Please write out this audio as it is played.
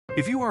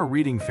If you are a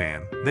reading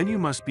fan, then you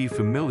must be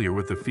familiar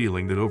with the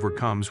feeling that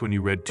overcomes when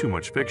you read too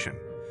much fiction,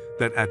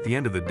 that at the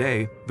end of the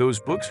day,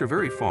 those books are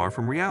very far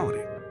from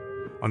reality.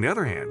 On the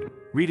other hand,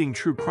 reading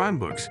true crime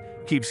books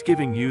keeps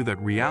giving you that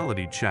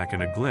reality check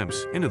and a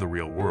glimpse into the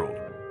real world.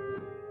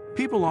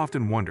 People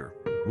often wonder,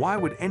 why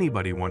would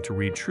anybody want to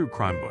read true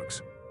crime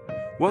books?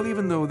 Well,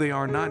 even though they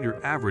are not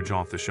your average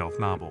off-the-shelf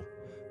novel,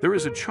 there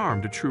is a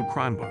charm to true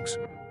crime books.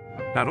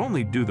 Not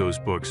only do those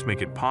books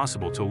make it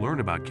possible to learn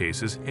about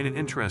cases in an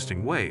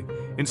interesting way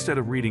instead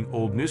of reading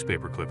old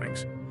newspaper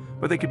clippings,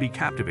 but they can be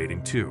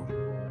captivating too.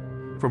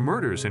 From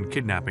murders and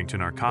kidnapping to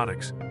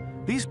narcotics,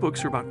 these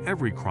books are about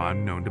every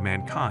crime known to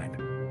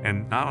mankind,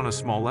 and not on a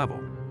small level,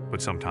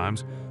 but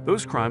sometimes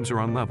those crimes are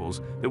on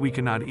levels that we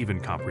cannot even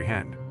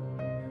comprehend.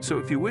 So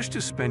if you wish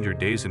to spend your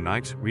days and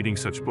nights reading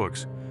such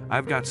books,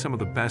 I've got some of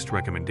the best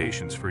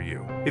recommendations for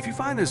you. If you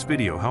find this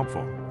video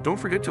helpful, don't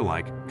forget to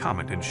like,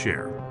 comment, and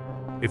share.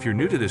 If you're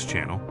new to this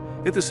channel,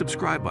 hit the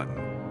subscribe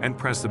button and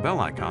press the bell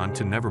icon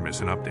to never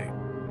miss an update.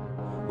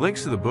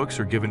 Links to the books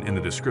are given in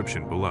the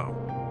description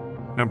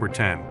below. Number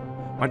 10.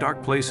 My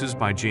Dark Places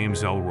by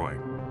James Ellroy.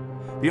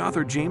 The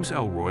author James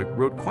Ellroy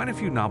wrote quite a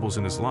few novels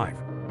in his life,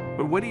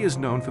 but what he is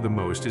known for the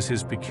most is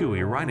his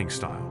peculiar writing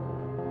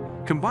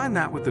style. Combine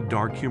that with the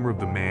dark humor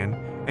of the man,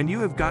 and you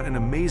have got an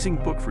amazing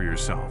book for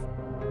yourself.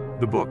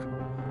 The book,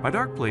 My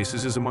Dark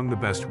Places, is among the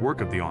best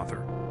work of the author.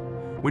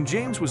 When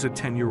James was a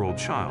 10-year-old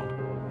child,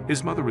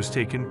 his mother was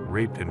taken,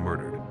 raped, and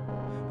murdered.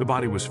 The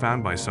body was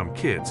found by some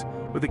kids,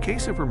 but the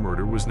case of her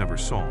murder was never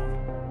solved.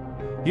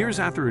 Years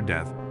after her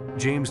death,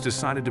 James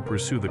decided to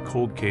pursue the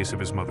cold case of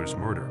his mother's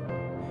murder.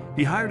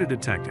 He hired a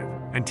detective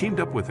and teamed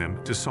up with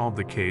him to solve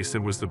the case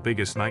that was the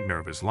biggest nightmare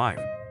of his life,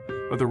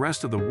 but the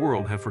rest of the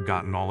world had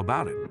forgotten all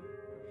about it.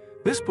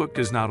 This book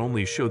does not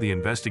only show the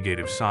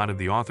investigative side of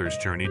the author's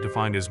journey to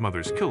find his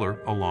mother's killer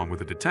along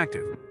with a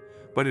detective,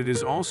 but it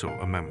is also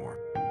a memoir.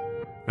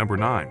 Number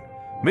 9.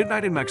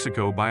 Midnight in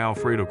Mexico by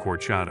Alfredo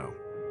Corchado.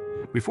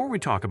 Before we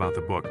talk about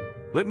the book,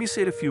 let me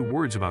say a few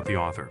words about the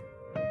author.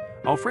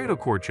 Alfredo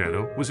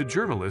Corchado was a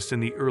journalist in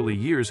the early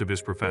years of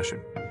his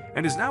profession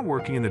and is now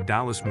working in the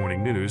Dallas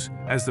Morning News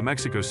as the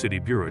Mexico City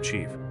bureau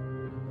chief.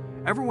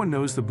 Everyone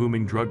knows the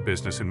booming drug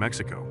business in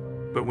Mexico,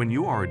 but when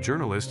you are a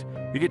journalist,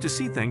 you get to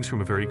see things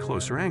from a very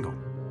closer angle.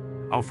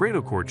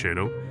 Alfredo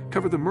Corchado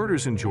covered the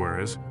murders in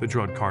Juarez, the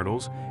drug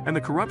cartels, and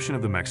the corruption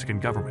of the Mexican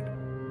government.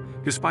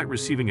 Despite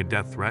receiving a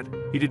death threat,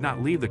 he did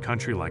not leave the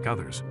country like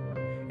others.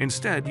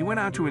 Instead, he went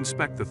out to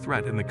inspect the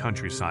threat in the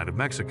countryside of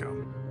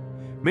Mexico.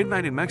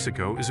 Midnight in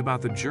Mexico is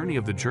about the journey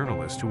of the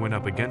journalist who went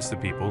up against the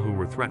people who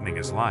were threatening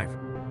his life.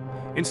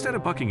 Instead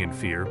of bucking in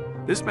fear,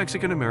 this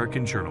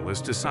Mexican-American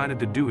journalist decided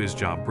to do his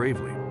job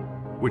bravely,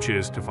 which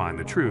is to find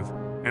the truth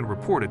and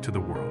report it to the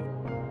world.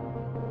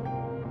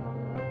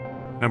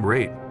 Number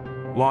 8.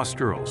 Lost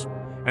Girls,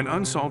 an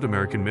Unsolved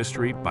American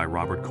Mystery by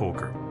Robert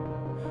Kolker.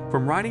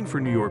 From writing for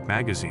New York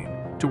Magazine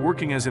to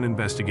working as an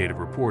investigative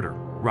reporter,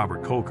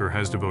 Robert Kolker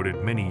has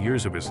devoted many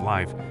years of his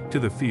life to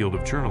the field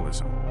of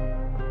journalism.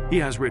 He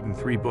has written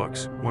 3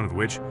 books, one of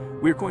which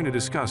we are going to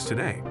discuss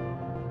today.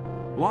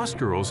 Lost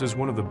Girls is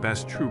one of the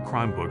best true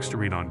crime books to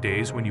read on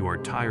days when you are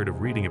tired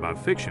of reading about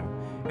fiction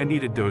and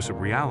need a dose of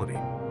reality,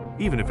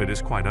 even if it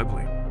is quite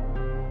ugly.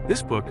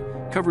 This book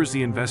covers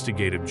the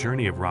investigative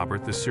journey of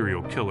Robert, the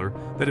serial killer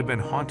that had been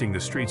haunting the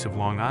streets of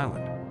Long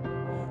Island.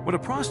 When a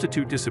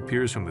prostitute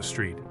disappears from the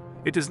street,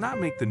 it does not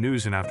make the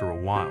news, and after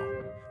a while,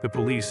 the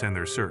police end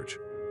their search.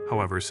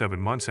 However, 7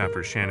 months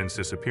after Shannon's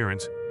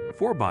disappearance,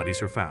 4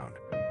 bodies are found,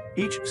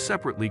 each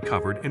separately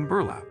covered in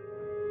burlap.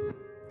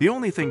 The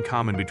only thing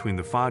common between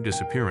the 5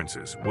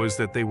 disappearances was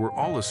that they were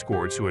all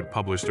escorts who had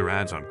published their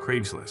ads on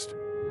Craigslist.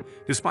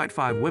 Despite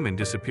 5 women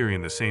disappearing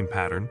in the same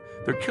pattern,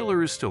 their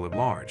killer is still at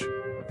large.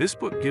 This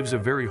book gives a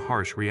very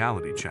harsh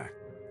reality check.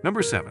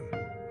 Number 7.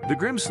 The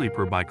Grim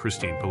Sleeper by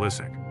Christine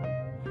Pulisic.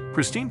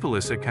 Christine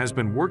Pulisic has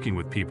been working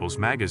with People's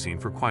Magazine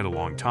for quite a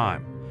long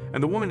time,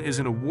 and the woman is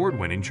an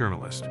award-winning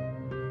journalist.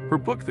 Her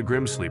book, The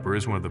Grim Sleeper,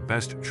 is one of the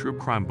best true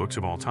crime books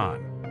of all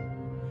time.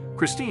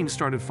 Christine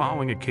started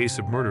following a case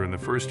of murder in the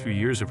first few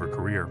years of her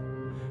career,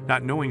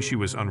 not knowing she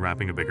was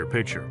unwrapping a bigger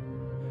picture.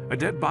 A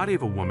dead body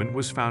of a woman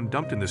was found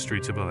dumped in the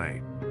streets of LA,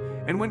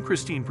 and when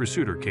Christine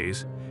pursued her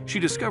case, she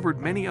discovered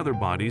many other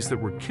bodies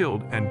that were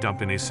killed and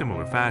dumped in a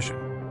similar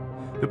fashion.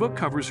 The book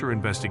covers her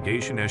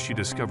investigation as she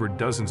discovered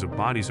dozens of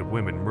bodies of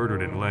women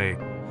murdered in LA,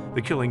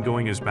 the killing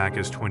going as back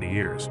as 20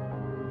 years.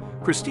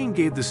 Christine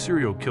gave the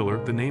serial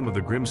killer the name of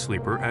the Grim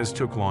Sleeper as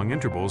took long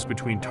intervals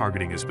between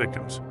targeting his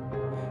victims.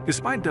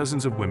 Despite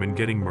dozens of women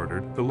getting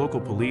murdered, the local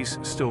police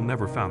still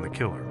never found the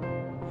killer.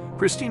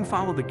 Christine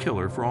followed the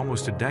killer for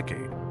almost a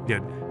decade,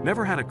 yet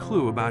never had a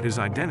clue about his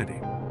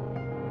identity.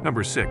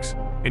 Number 6.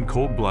 In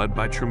Cold Blood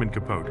by Truman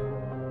Capote.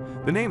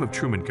 The name of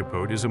Truman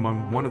Capote is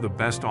among one of the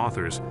best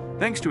authors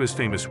thanks to his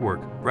famous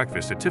work,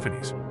 Breakfast at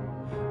Tiffany's.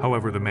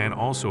 However, the man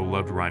also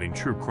loved writing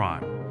true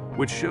crime,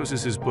 which shows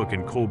as his book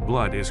In Cold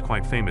Blood is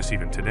quite famous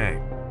even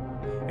today.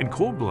 In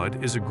Cold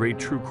Blood is a great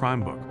true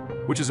crime book,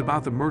 which is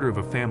about the murder of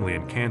a family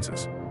in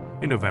Kansas.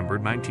 In November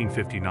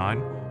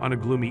 1959, on a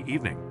gloomy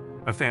evening,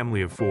 A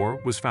family of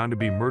 4 was found to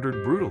be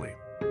murdered brutally.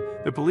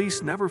 The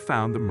police never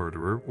found the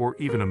murderer or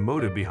even a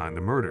motive behind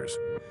the murders,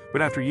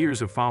 but after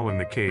years of following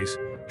the case,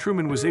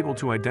 Truman was able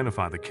to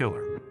identify the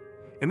killer.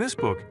 In this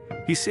book,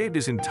 he saved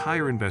his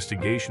entire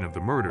investigation of the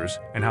murders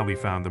and how he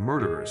found the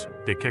murderers,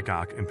 Dick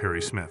Hickok and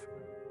Perry Smith.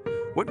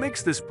 What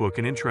makes this book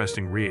an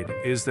interesting read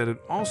is that it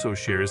also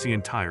shares the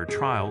entire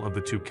trial of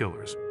the 2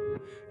 killers.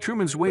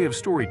 Truman's way of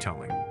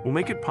storytelling will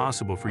make it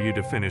possible for you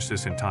to finish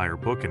this entire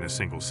book in a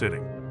single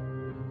sitting.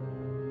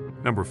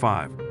 Number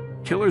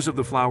 5. Killers of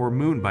the Flower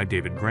Moon by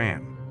David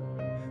Grann.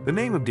 The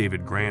name of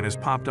David Grann has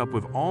popped up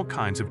with all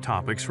kinds of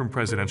topics from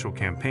presidential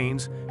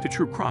campaigns to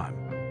true crime.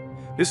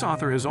 This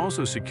author has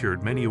also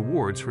secured many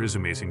awards for his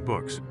amazing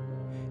books.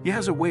 He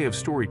has a way of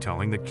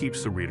storytelling that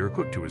keeps the reader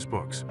hooked to his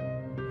books.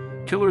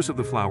 Killers of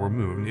the Flower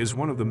Moon is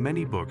one of the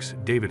many books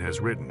David has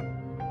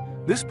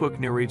written. This book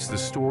narrates the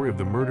story of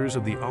the murders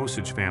of the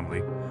Osage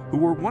family, who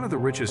were one of the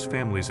richest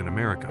families in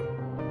America.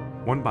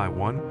 One by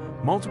one,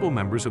 multiple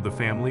members of the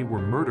family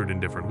were murdered in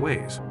different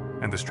ways,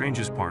 and the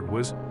strangest part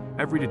was,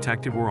 every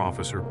detective or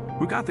officer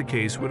who got the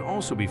case would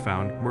also be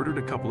found murdered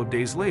a couple of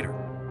days later.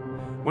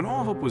 When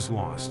all hope was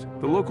lost,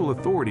 the local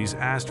authorities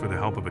asked for the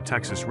help of a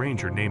Texas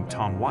Ranger named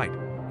Tom White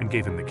and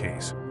gave him the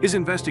case. His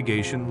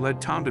investigation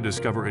led Tom to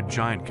discover a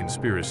giant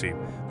conspiracy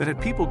that had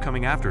people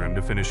coming after him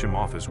to finish him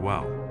off as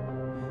well.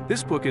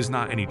 This book is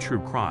not any true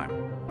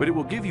crime, but it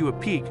will give you a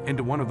peek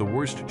into one of the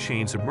worst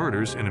chains of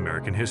murders in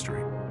American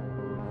history.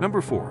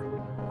 Number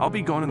 4. I'll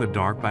Be Gone in the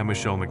Dark by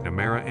Michelle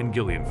McNamara and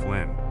Gillian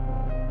Flynn.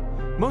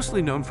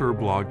 Mostly known for her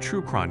blog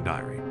True Crime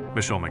Diary,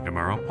 Michelle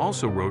McNamara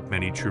also wrote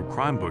many true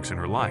crime books in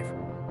her life.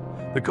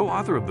 The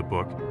co-author of the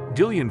book,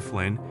 Gillian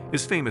Flynn,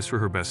 is famous for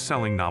her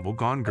best-selling novel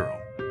Gone Girl.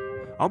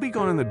 I'll Be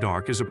Gone in the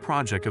Dark is a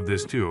project of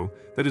this duo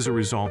that is a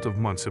result of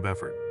months of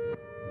effort.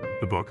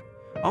 The book,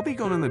 I'll Be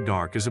Gone in the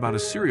Dark, is about a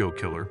serial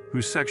killer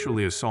who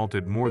sexually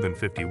assaulted more than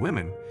 50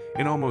 women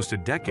in almost a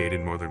decade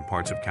in northern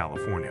parts of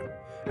California,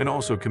 and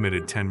also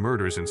committed 10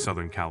 murders in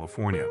Southern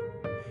California.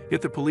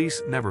 Yet the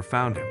police never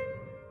found him.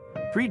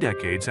 3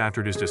 decades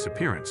after his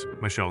disappearance,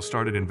 Michelle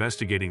started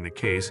investigating the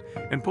case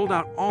and pulled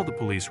out all the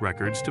police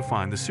records to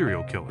find the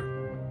serial killer.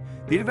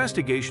 The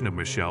investigation of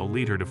Michelle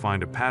led her to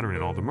find a pattern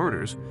in all the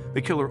murders.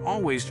 The killer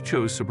always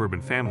chose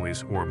suburban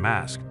families who wore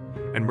masks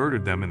and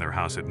murdered them in their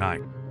house at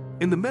night.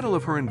 In the middle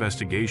of her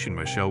investigation,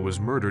 Michelle was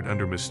murdered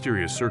under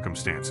mysterious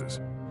circumstances.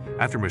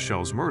 After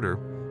Michelle's murder,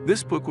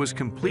 this book was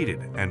completed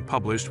and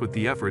published with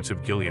the efforts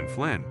of Gillian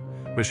Flynn,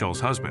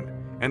 Michelle's husband,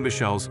 and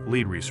Michelle's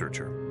lead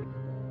researcher.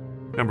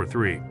 Number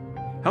 3.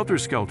 Helter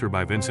Skelter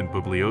by Vincent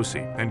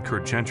Bugliosi and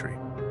Kurt Gentry.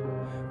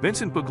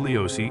 Vincent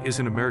Bugliosi is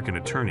an American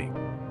attorney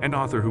and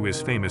author who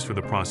is famous for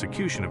the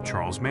prosecution of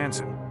Charles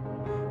Manson.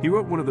 He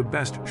wrote one of the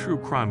best true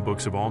crime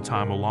books of all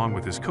time along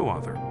with his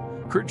co-author,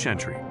 Kurt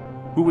Gentry,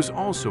 who was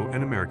also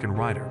an American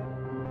writer.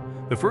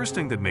 The first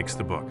thing that makes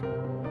the book,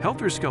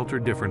 Helter Skelter,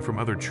 different from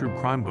other true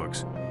crime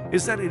books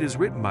is that it is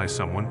written by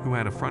someone who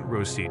had a front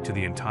row seat to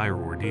the entire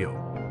ordeal.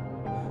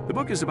 The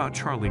book is about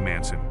Charlie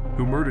Manson,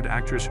 who murdered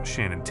actress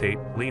Shannon Tate,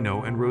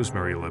 Leno, and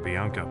Rosemary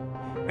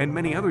LaBianca, and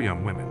many other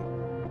young women.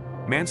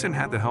 Manson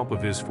had the help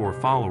of his 4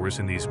 followers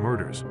in these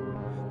murders.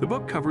 The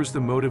book covers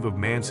the motive of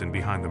Manson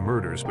behind the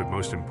murders, but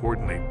most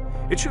importantly,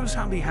 it shows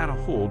how he had a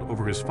hold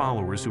over his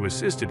followers who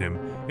assisted him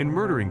in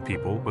murdering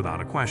people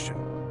without a question.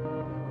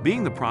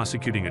 Being the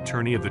prosecuting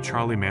attorney of the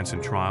Charlie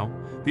Manson trial,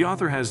 the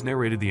author has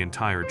narrated the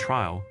entire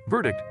trial,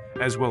 verdict,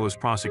 as well as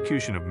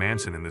prosecution of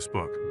Manson in this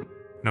book.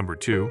 Number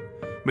 2.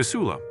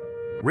 Missoula,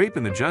 Rape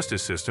in the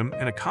Justice System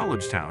in a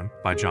College Town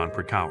by John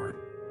Krakauer.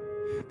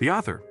 The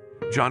author,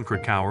 John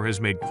Krakauer, has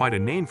made quite a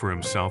name for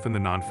himself in the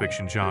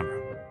nonfiction genre.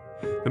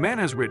 The man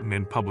has written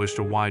and published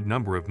a wide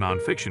number of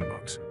nonfiction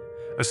books.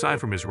 Aside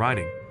from his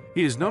writing,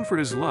 he is known for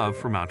his love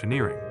for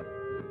mountaineering.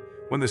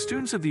 When the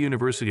students of the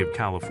University of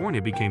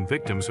California became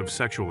victims of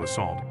sexual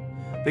assault,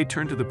 they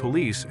turned to the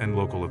police and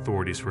local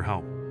authorities for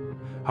help.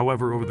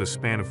 However, over the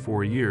span of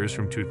 4 years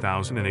from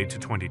 2008 to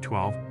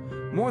 2012,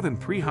 more than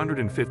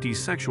 350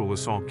 sexual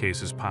assault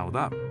cases piled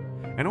up,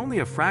 and only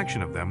a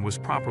fraction of them was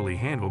properly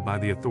handled by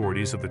the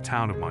authorities of the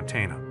town of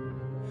Montana.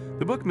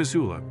 The book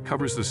Missoula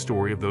covers the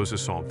story of those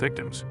assault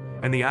victims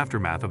and the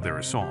aftermath of their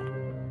assault.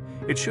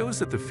 It shows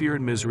that the fear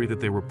and misery that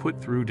they were put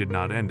through did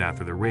not end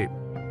after the rape,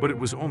 but it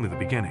was only the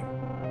beginning.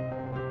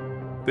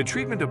 The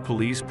treatment of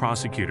police,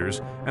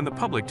 prosecutors, and the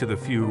public to the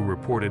few who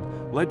reported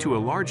led to a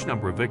large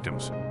number of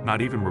victims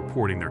not even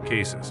reporting their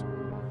cases.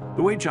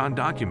 The way John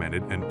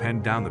documented and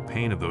penned down the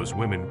pain of those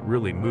women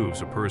really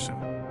moves a person.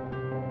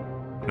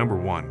 Number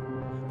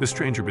 1. The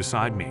Stranger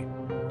Beside Me,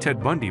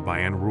 Ted Bundy by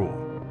Ann Rule.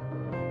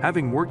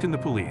 Having worked in the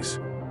police,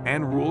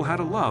 Ann Rule had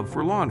a love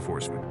for law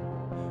enforcement.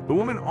 The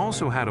woman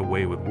also had a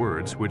way with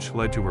words, which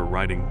led to her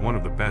writing one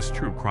of the best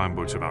true crime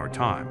books of our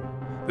time,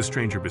 The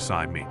Stranger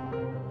Beside Me.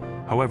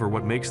 However,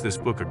 what makes this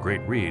book a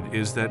great read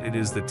is that it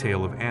is the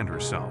tale of Ann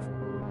herself.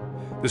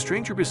 The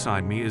Stranger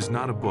Beside Me is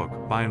not a book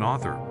by an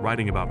author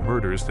writing about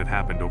murders that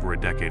happened over a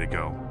decade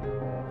ago.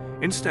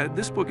 Instead,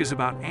 this book is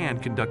about Ann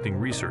conducting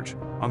research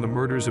on the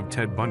murders of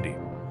Ted Bundy,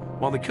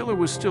 while the killer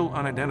was still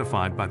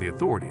unidentified by the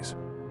authorities.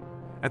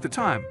 At the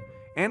time,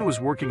 Anne was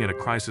working at a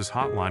crisis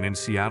hotline in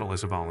Seattle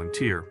as a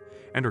volunteer,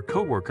 and her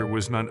co-worker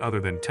was none other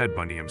than Ted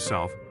Bundy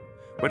himself.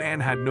 But Anne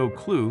had no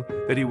clue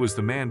that he was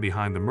the man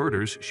behind the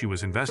murders she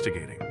was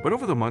investigating. But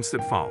over the months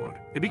that followed,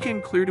 it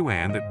became clear to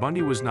Anne that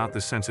Bundy was not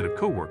the sensitive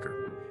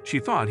co-worker she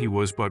thought he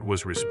was, but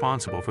was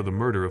responsible for the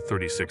murder of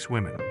 36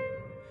 women.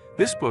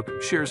 This book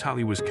shares how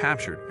he was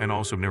captured and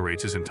also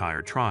narrates his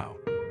entire trial.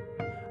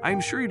 I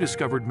am sure you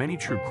discovered many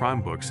true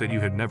crime books that you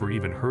had never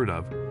even heard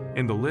of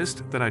in the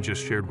list that I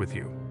just shared with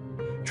you.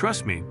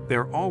 Trust me, they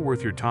are all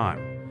worth your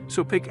time,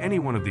 so pick any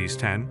one of these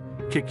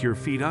 10, kick your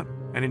feet up,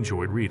 and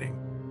enjoy reading.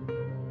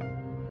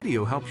 If this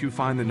video helped you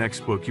find the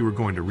next book you are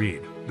going to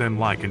read, then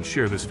like and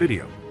share this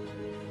video.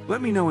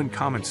 Let me know in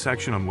comment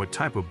section on what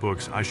type of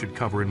books I should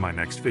cover in my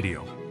next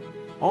video.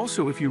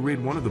 Also, if you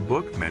read one of the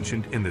books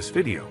mentioned in this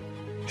video,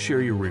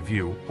 share your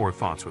review or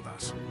thoughts with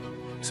us.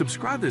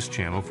 Subscribe this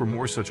channel for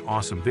more such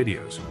awesome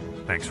videos.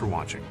 Thanks for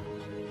watching.